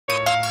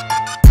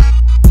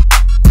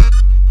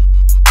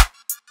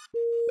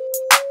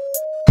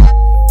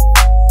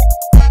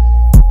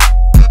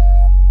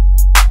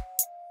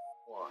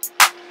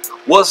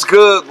What's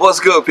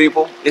good,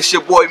 people? It's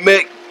your boy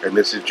Mick. And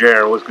this is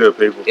Jaron. What's good,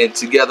 people? And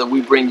together we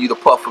bring you the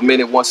Puff a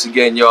Minute once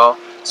again, y'all.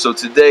 So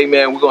today,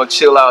 man, we're going to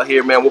chill out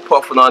here, man. We're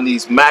puffing on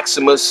these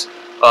Maximus,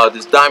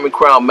 this Diamond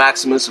Crown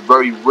Maximus, a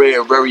very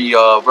rare,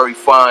 very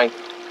fine,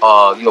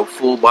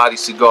 full body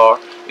cigar.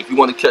 If you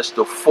want to catch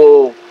the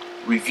full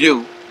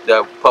review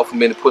that Puff a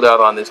Minute put out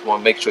on this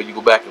one, make sure you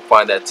go back and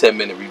find that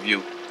 10-minute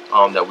review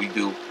that we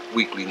do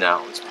weekly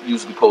now. It's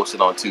usually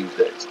posted on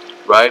Tuesdays.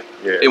 Right?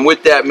 Yeah. And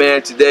with that,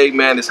 man, today,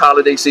 man, it's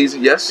holiday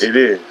season, yes? It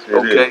is.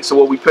 Okay, so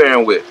what we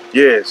pairing with?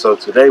 Yeah, so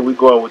today we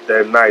going with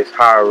that nice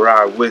high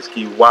rye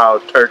whiskey,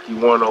 Wild Turkey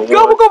 101.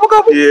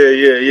 Go.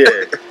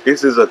 Yeah.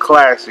 This is a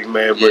classic,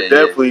 man, but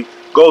definitely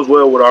goes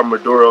well with our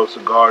Maduro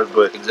cigars,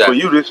 but for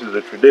you, this is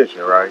a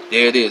tradition, right?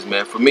 Yeah, it is,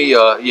 man. For me,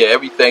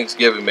 every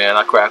Thanksgiving, man,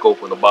 I crack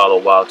open a bottle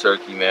of Wild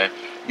Turkey, man.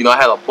 You know, I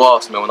had a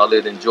boss, man, when I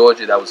lived in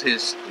Georgia. That was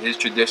his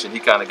tradition. He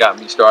kind of got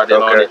me started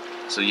on it.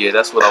 So, yeah,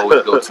 that's what I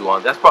always go to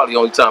on. That's probably the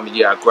only time of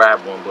year I grab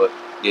one, but,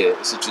 yeah,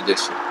 it's a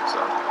tradition. So,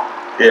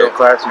 yeah,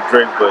 classic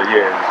drink, but,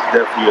 yeah, it's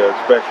definitely a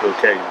special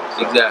occasion.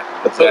 So.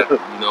 Exactly.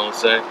 You know what I'm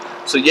saying?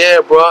 So, yeah,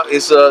 bro,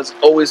 it's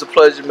always a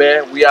pleasure,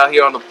 man. We out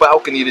here on the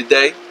balcony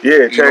today.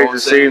 Yeah, change the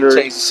scenery.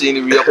 Change the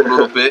scenery up a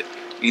little bit.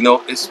 You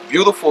know, it's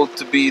beautiful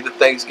to be the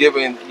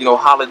Thanksgiving,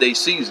 holiday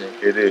season.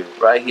 It is.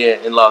 Right here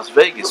in Las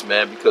Vegas,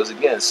 man, because,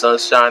 again,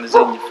 sunshine is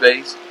in your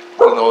face,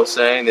 you know what I'm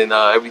saying, and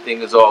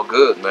everything is all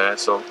good, man.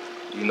 So,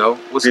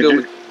 what's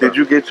good? Did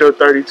you get your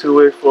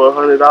 32-inch for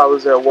 $100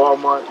 at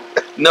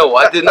Walmart? No,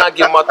 I did not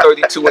get my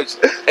 32-inch.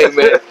 Hey,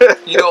 man,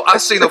 I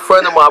seen a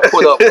friend of mine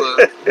put up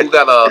who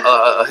got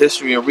a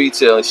history in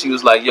retail, and she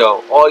was like,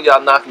 yo, all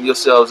y'all knocking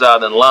yourselves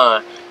out in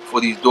line for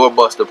these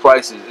doorbuster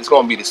prices, it's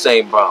gonna be the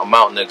same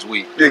amount next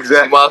week.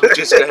 Exactly. You might as well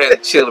just go ahead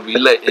and chill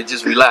and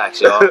just relax,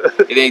 y'all.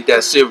 It ain't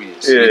that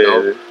serious, you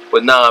know.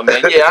 But nah,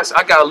 man, yeah,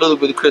 I got a little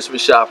bit of Christmas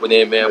shopping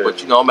in, man.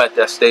 But I'm at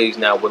that stage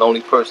now where the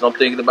only person I'm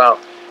thinking about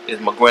is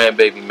my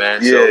grandbaby,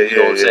 man. So you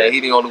know what I'm saying?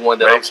 He the only one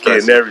that I'm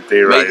stressing.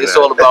 Everything right It's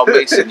all about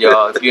Mason,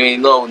 y'all. If you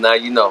ain't know, now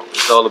you know.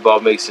 It's all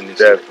about Mason this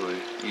Definitely.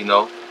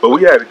 year, But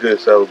we had a good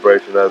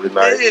celebration the other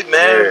night. Yeah,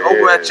 man.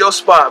 Over at your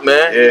spot,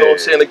 man. You know what I'm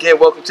saying? Again,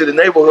 welcome to the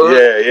neighborhood.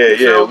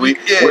 Yeah.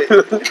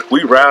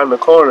 We round the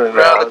corner now.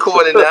 Round the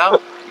corner now.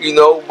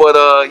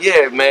 But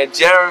yeah, man.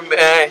 Jaron,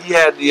 man, he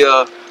had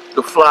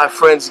the fly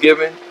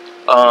Friendsgiving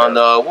on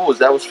what was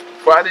that? Was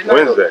Friday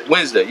night?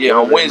 Wednesday. Yeah,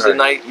 on Wednesday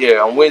night.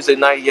 Yeah, on Wednesday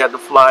night he had the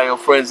fly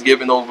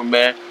Friendsgiving over,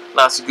 man.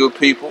 Lots of good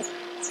people.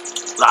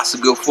 Lots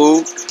of good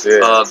food,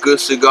 good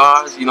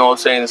cigars, you know what I'm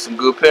saying, and some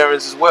good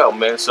parents as well,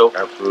 man. So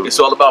it's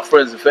all about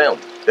friends and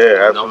family.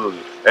 Yeah, absolutely.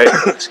 Hey,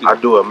 I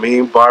do a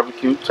mean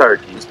barbecue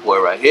turkey. This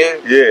boy right here.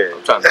 Yeah.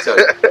 I'm trying to tell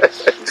you.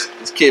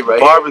 this kid right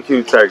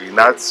barbecue turkey,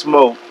 not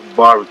smoked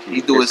barbecue.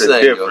 He do his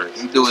thing, yo.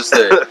 He do his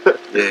thing.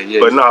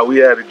 Yeah. But no, we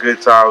had a good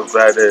time. I was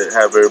glad to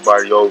have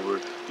everybody over.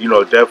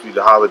 Definitely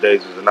the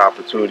holidays is an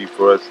opportunity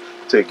for us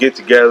to get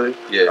together,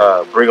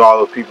 bring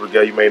all the people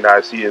together you may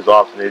not see as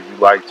often as you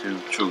like to,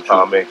 True.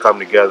 And come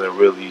together and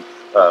really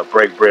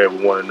break bread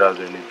with one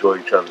another and enjoy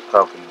each other's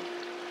company.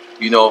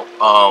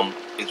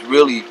 It's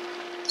really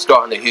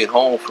starting to hit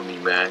home for me,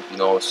 man. You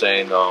know what I'm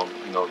saying?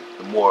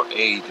 The more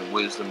age and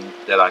wisdom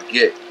that I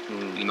get,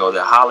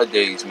 the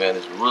holidays, man,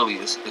 is really,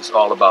 it's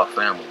all about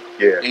family.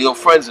 Yeah.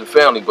 Friends and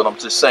family, but I'm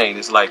just saying,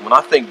 it's like when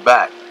I think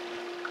back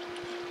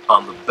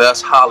on the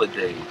best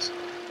holidays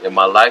in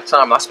my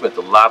lifetime, I spent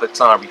a lot of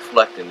time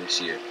reflecting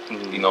this year.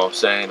 You know what I'm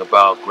saying?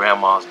 About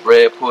grandma's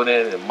bread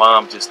pudding and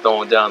mom just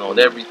throwing down on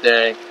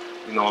everything.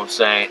 You know what I'm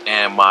saying?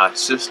 And my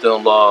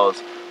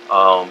sister-in-law's,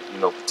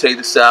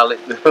 potato salad.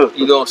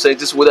 You know what I'm saying?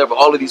 Just whatever.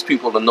 All of these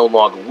people are no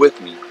longer with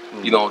me.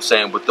 You know what I'm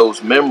saying? But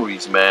those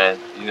memories, man,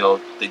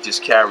 they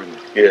just carry me.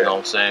 You know what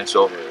I'm saying?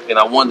 So, and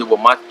I wonder what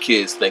my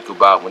kids think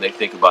about when they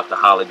think about the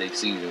holiday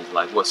seasons,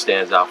 like what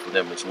stands out for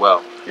them as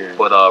well.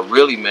 But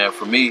really, man,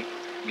 for me,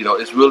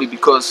 it's really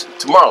because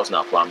tomorrow's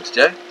not promised,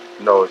 Jay.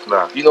 No, it's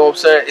not. You know what I'm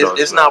saying?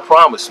 It's not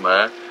promised,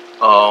 man.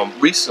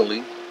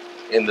 Recently,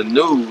 in the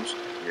news,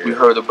 we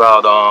heard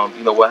about,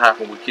 what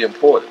happened with Kim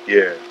Porter.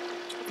 Yeah.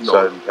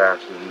 Sudden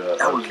passing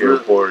of Kim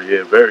Porter.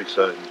 Yeah, very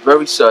sudden.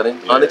 Very sudden,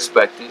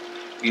 unexpected.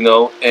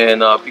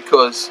 And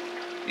because,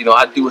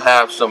 I do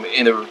have some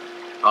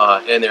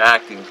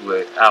interactions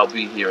with Al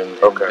B here in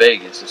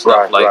Vegas and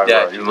stuff like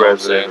that. You know what I'm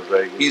saying?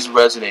 He's a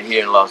resident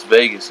here in Las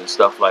Vegas and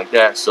stuff like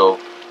that. So,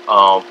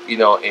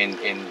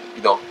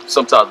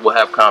 sometimes we'll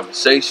have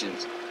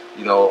conversations,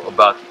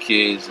 about the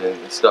kids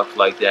and stuff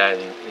like that,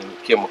 and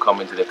Kim will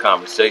come into the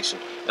conversation.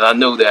 And I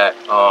know that,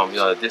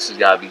 this has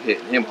got to be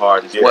hitting him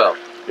hard as well.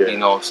 You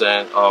know what I'm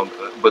saying?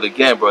 But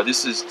again, bro,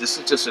 this is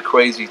just a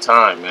crazy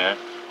time, man.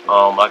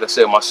 Like I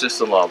said, my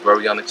sister-in-law,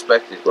 very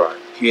unexpected.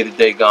 Here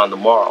today, gone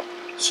tomorrow.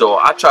 So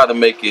I try to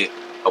make it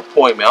a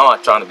point, man. I'm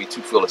not trying to be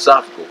too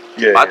philosophical.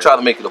 I try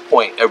to make it a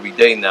point every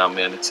day now,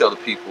 man, to tell the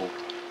people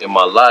in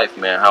my life,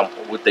 man,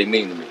 what they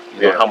mean to me.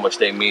 How much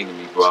they mean to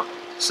me, bro.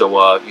 So,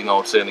 you know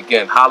what I'm saying?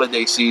 Again,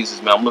 holiday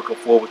seasons, man, I'm looking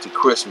forward to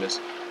Christmas.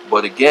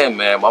 But again,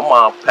 man, my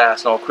mom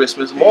passed on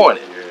Christmas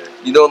morning.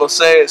 You know what I'm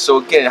saying? So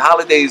again,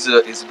 holidays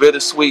is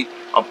bittersweet.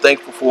 I'm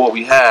thankful for what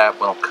we have,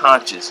 but I'm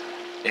conscious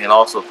and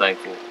also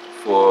thankful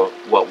for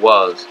what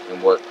was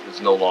and what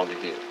is no longer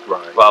here.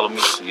 Right. Follow me?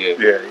 So, yeah.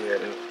 Yeah.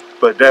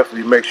 But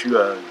definitely makes you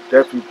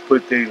definitely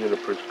put things into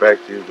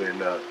perspective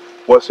and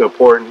what's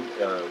important,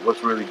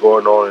 what's really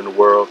going on in the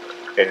world,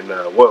 and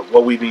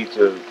what we need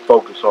to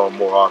focus on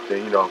more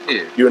often. You know,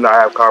 you and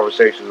I have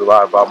conversations a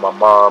lot about my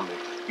mom, and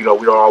you know,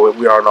 we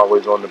aren't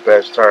always on the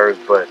best terms,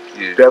 but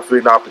definitely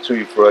an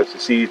opportunity for us to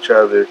see each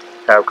other,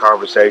 have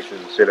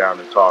conversations, and sit down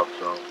and talk.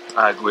 So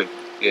I agree.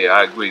 Yeah,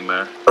 I agree,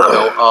 man. You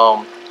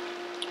know,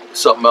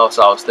 something else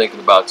I was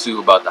thinking about too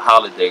about the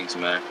holidays,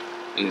 man,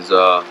 is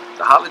the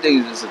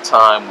holidays is a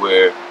time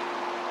where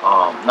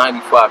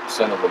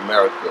 95% of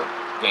America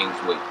gains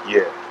weight.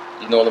 Yeah.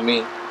 You know what I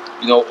mean?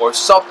 You know, or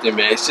something,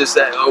 man. It's just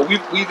that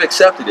we've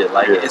accepted it.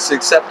 Like it's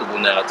acceptable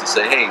now to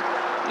say, hey,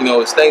 you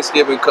know, it's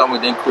Thanksgiving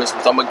coming, then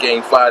Christmas. I'm gonna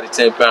gain 5 to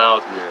 10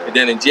 pounds, and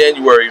then in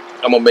January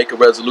I'm gonna make a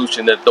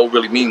resolution that don't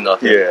really mean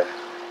nothing. Yeah.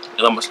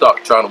 And I'm gonna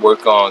start trying to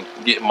work on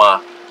getting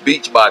my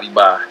beach body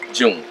by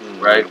June,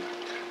 right?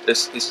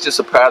 It's just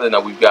a pattern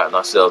that we've gotten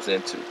ourselves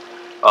into.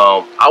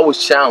 I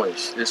was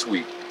challenged this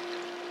week,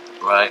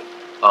 right,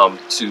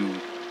 to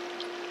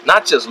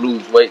not just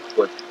lose weight,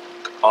 but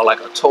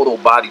like a total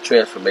body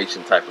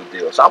transformation type of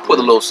deal. So I'll put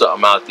a little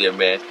something out there,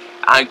 man.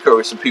 I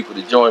encourage some people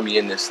to join me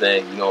in this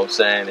thing, you know what I'm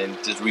saying,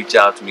 and just reach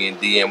out to me in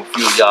DM. A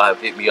few of y'all have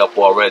hit me up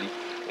already,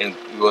 and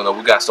you know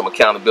we got some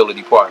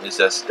accountability partners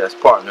that's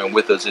partnering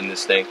with us in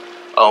this thing.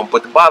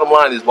 But the bottom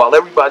line is, while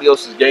everybody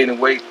else is gaining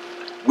weight,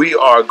 we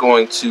are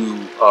going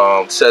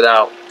to set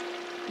out,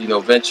 you know,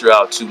 venture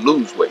out to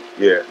lose weight,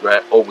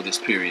 right, over this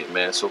period,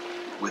 man. So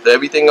with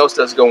everything else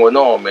that's going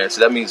on, man,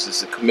 so that means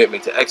it's a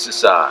commitment to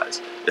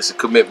exercise. It's a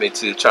commitment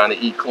to trying to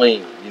eat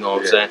clean, you know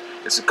what I'm saying?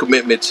 It's a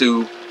commitment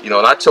to, you know,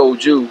 and I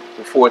told you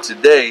before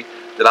today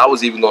that I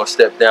was even going to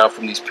step down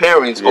from these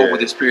pairings over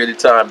this period of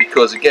time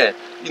because, again,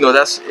 you know,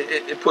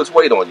 it puts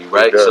weight on you,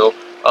 right? So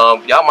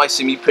y'all might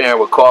see me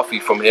pairing with coffee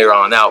from here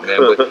on out,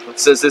 man. But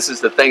since this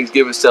is the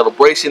Thanksgiving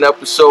celebration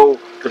episode,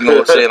 you know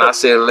what I'm saying, I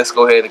said let's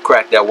go ahead and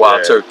crack that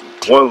wild turkey.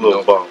 One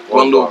little bump.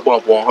 One little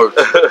bump won't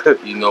hurt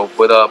you, you know.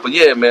 But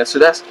yeah, man. So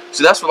that's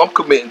what I'm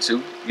committing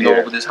to, you know,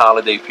 over this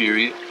holiday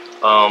period.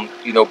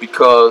 You know,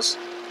 because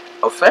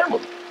of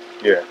family.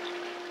 Yeah.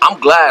 I'm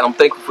glad. I'm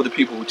thankful for the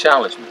people who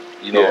challenged me.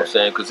 You know what I'm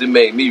saying? Because it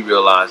made me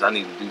realize I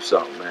need to do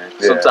something, man.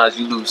 Sometimes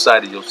you lose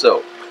sight of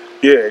yourself.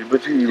 Yeah,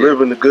 but you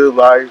living a good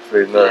life,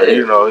 and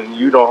you know, and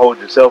you don't hold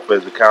yourself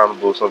as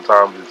accountable.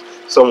 Sometimes it's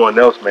someone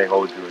else may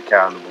hold you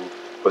accountable,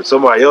 but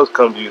somebody else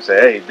comes to you and say,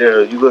 "Hey,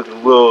 there, you looking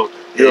a little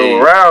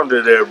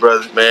rounder there,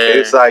 brother." Man,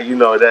 it's like, you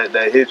know,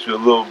 that hits you a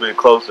little bit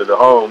closer to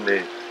home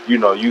than, you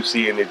know, you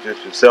seeing it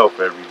just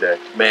yourself every day.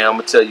 Man, I'm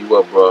gonna tell you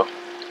what, bro.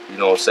 You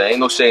know what I'm saying? Ain't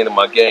no shame in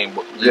my game,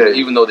 but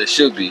even though there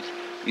should be.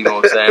 You know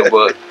what I'm saying?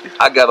 But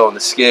I got on the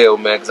scale,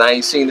 man, because I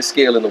ain't seen the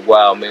scale in a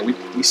while, man.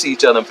 We see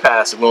each other in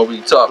passing. We don't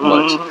really talk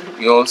much.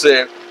 You know what I'm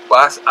saying?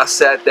 But I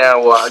sat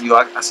down, you know,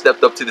 I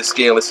stepped up to the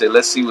scale and said,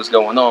 let's see what's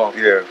going on.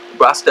 Yeah.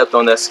 But I stepped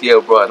on that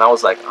scale, bro, and I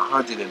was like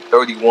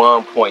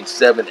 131.7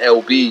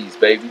 lbs,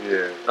 baby.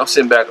 Yeah. And I'm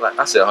sitting back like,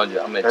 I said 100,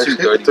 I meant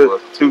 230.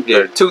 230.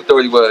 Yeah,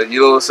 230, you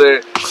know what I'm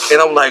saying?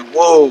 And I'm like,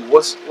 whoa,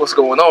 what's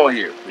going on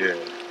here? Yeah.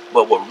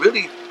 But what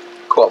really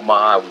caught my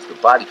eye was the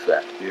body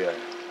fat. Yeah.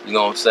 You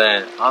know what I'm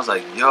saying? I was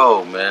like,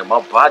 yo, man,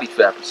 my body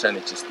fat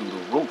percentage is through the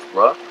roof,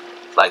 bro.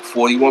 It's like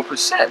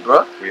 41%,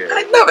 bro. Yeah.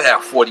 I never had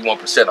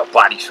 41% of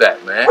body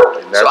fat, man.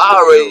 So I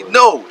already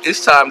know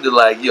it's time to,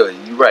 like, yo,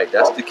 you're right.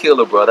 That's the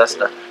killer, bro. That's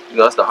the, you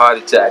know, that's the heart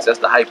attacks. That's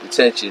the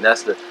hypertension.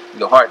 That's the, you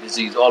know, heart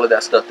disease. All of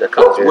that stuff that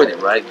comes with it,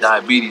 right?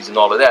 Diabetes and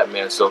all of that,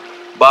 man. So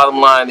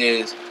bottom line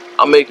is,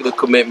 I'm making a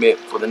commitment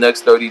for the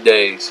next 30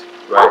 days,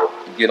 right,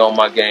 to get on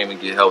my game and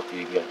get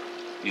healthy again.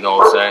 You know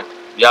what I'm saying?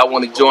 Y'all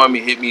want to join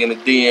me, hit me in the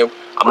DM.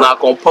 I'm not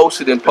going to post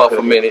it in Puff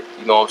a minute,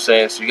 you know what I'm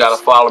saying? So you got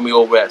to follow me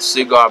over at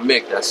Cigar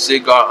Mick. That's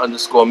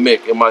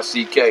Cigar_Mick,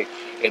 M-I-C-K.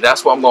 And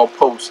that's what I'm going to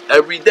post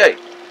every day,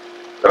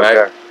 right?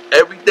 Okay.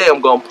 Every day I'm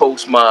going to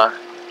post my,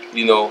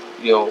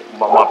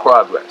 my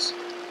progress.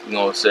 You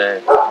know what I'm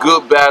saying?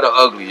 Good, bad, or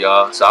ugly,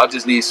 y'all. So I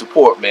just need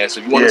support, man.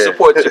 So if you want to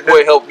support your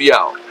boy, help me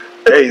out.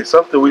 Hey,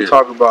 something we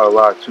talk about a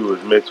lot, too,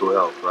 is mental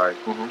health, right?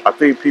 I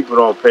think people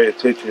don't pay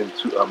attention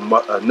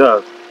to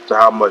enough to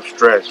how much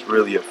stress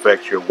really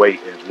affects your weight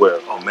as well.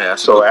 Oh man,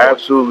 that's so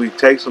absolutely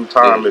take some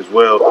time as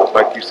well.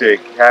 Like you said,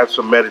 have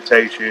some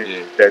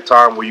meditation, that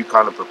time where you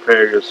kind of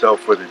prepare yourself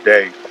for the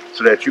day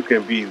so that you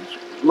can be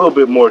a little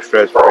bit more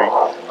stress-free,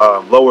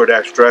 lower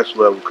that stress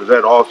level, because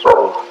that also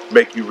will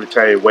make you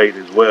retain weight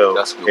as well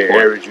in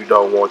areas you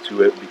don't want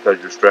to because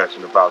you're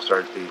stressing about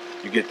certain things.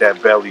 You get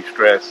that belly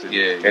stress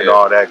and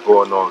all that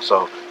going on.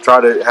 So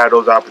try to have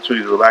those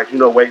opportunities to relax. You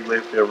know,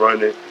 weightlifting,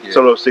 running,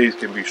 some of those things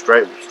can be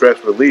stress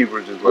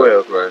relievers as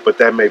well, but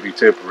that may be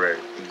temporary.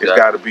 Exactly. It's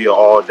got to be an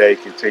all-day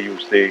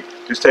continuous thing.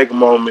 Just take a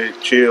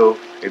moment, chill,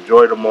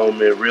 enjoy the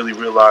moment, really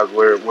realize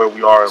where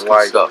we are in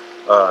life,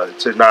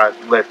 to not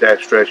let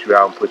that stress you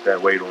out and put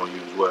that weight on you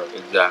as well.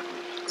 Exactly.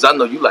 Because I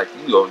know you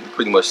you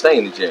pretty much stay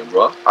in the gym,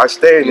 bro. I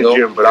stay in the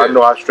gym, but I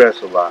know I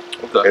stress a lot.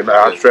 Okay. And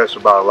I stress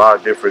about a lot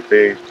of different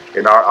things.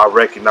 And I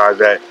recognize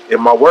that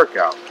in my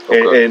workout.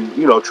 Okay. And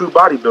you know, true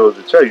bodybuilders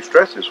will tell you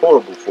stress is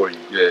horrible for you.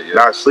 Yeah.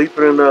 Not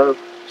sleeping enough,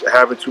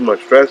 having too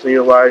much stress in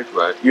your life.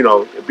 Right. You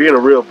know, being a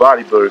real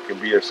bodybuilder can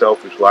be a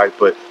selfish life,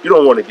 but you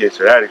don't want to get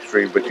to that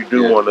extreme, but you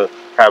do want to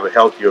have a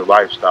healthier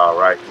lifestyle,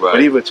 right? But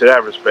even to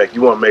that respect,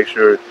 you want to make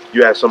sure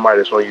you have somebody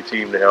that's on your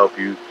team to help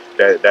you,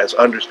 that's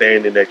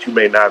understanding that you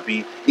may not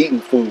be eating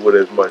food with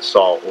as much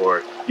salt,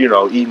 or you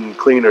know, eating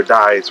cleaner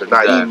diets, or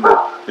not eating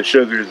the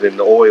sugars and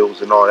the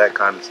oils and all that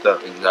kind of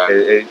stuff.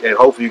 Exactly. And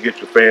hopefully you get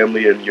your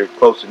family and your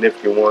close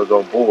significant ones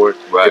on board.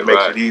 Right, it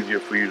makes it easier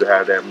for you to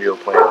have that meal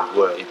plan as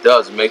well. It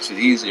does. It makes it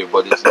easier,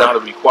 but it's not a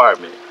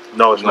requirement.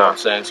 No, it's you know not. What I'm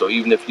saying? So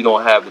even if you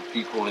don't have the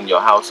people in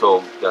your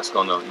household that's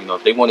gonna, you know,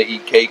 if they want to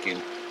eat cake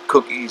and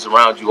cookies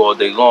around you all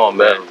day long,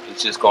 man,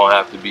 it's just gonna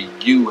have to be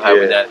you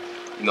having that,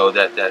 you know,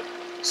 that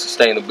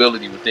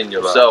sustainability within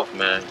yourself,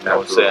 man. You know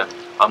what I'm saying?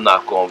 I'm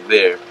not going to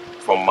veer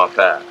from my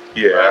path.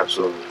 Yeah,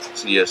 absolutely.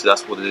 So yes,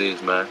 that's what it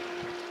is, man.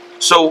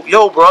 So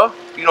yo, bro,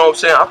 you know what I'm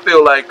saying? I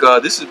feel like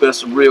this has been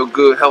some real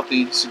good,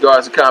 healthy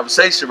cigars and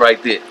conversation right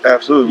there.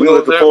 Absolutely. We're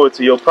looking forward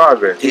to your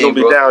progress. You're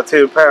gonna be down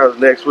 10 pounds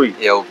next week.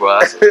 Yo, bro,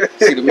 I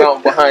see the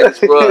mountain behind us,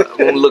 bro. It's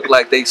gonna look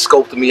like they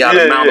sculpted me out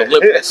of Mount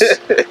Olympus.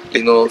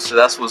 You know, so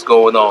that's what's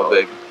going on,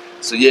 baby.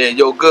 So yeah,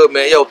 yo, good,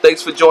 man. Yo,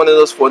 thanks for joining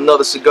us for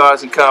another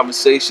Cigars and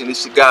Conversation.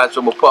 It's your guys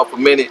from A Puff a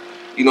Minute.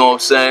 You know what I'm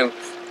saying?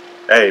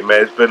 Hey,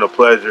 man, it's been a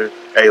pleasure.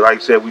 Hey, like I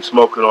said, we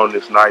smoking on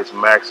this nice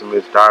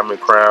Maximus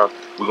Diamond Crown.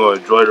 We're going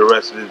to enjoy the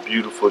rest of this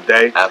beautiful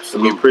day.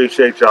 Absolutely. We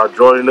appreciate y'all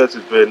joining us.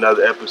 It's been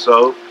another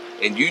episode.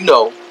 And you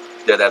know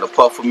that at A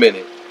Puff a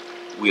Minute,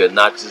 we are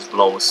not just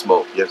blowing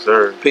smoke. Yes,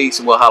 sir. Peace,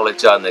 and we'll holler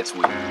at y'all next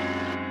week.